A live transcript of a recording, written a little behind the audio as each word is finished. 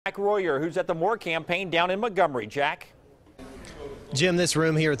Jack Royer, who's at the Moore campaign down in Montgomery. Jack? Jim, this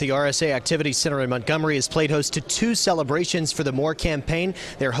room here at the RSA Activity Center in Montgomery has played host to 2 celebrations for the Moore campaign.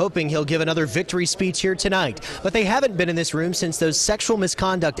 They're hoping he'll give another victory speech here tonight. But they haven't been in this room since those sexual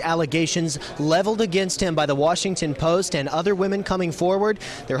misconduct allegations leveled against him by the Washington Post and other women coming forward.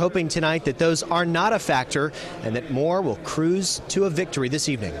 They're hoping tonight that those are not a factor and that Moore will cruise to a victory this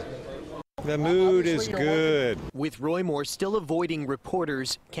evening. The mood is good. With Roy Moore still avoiding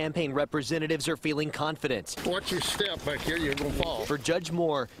reporters, campaign representatives are feeling confident. Watch your step back here, you're going to fall. For Judge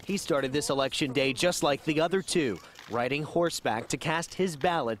Moore, he started this election day just like the other 2, riding horseback to cast his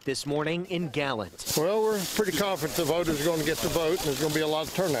ballot this morning in Gallant. Well, we're pretty confident the voters are going to get the vote, and there's going to be a lot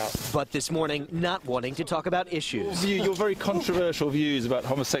of turnout. But this morning, not wanting to talk about issues. Your very controversial views about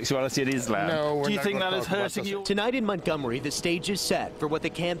homosexuality and Islam. No, do you think that is hurting you? Tonight in Montgomery, the stage is set for what the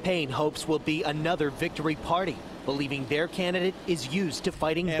campaign hopes will be another victory party, believing their candidate is used to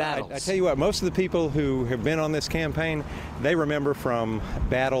fighting battles. I tell you what, most of the people who have been on this campaign, they remember from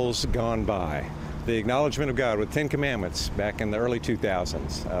battles gone by. The acknowledgement of God with 10 Commandments back in the early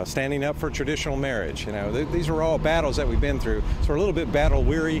 2000s, standing up for traditional marriage. You know, these are all battles that we've been through, so we're a little bit battle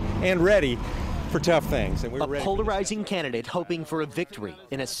weary and ready for tough things. And we're ready. A polarizing candidate hoping for a victory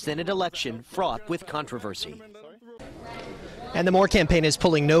in a Senate election fraught with controversy. And the Moore campaign is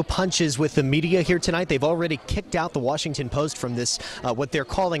pulling no punches with the media here tonight. They've already kicked out the Washington Post from this, what they're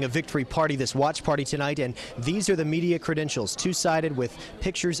calling a victory party, this watch party tonight. And these are the media credentials, 2-sided with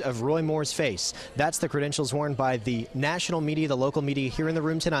pictures of Roy Moore's face. That's the credentials worn by the national media, the local media here in the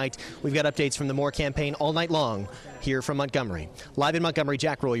room tonight. We've got updates from the Moore campaign all night long here from Montgomery. Live in Montgomery,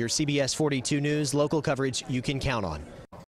 Jack Royer, CBS 42 News, local coverage you can count on.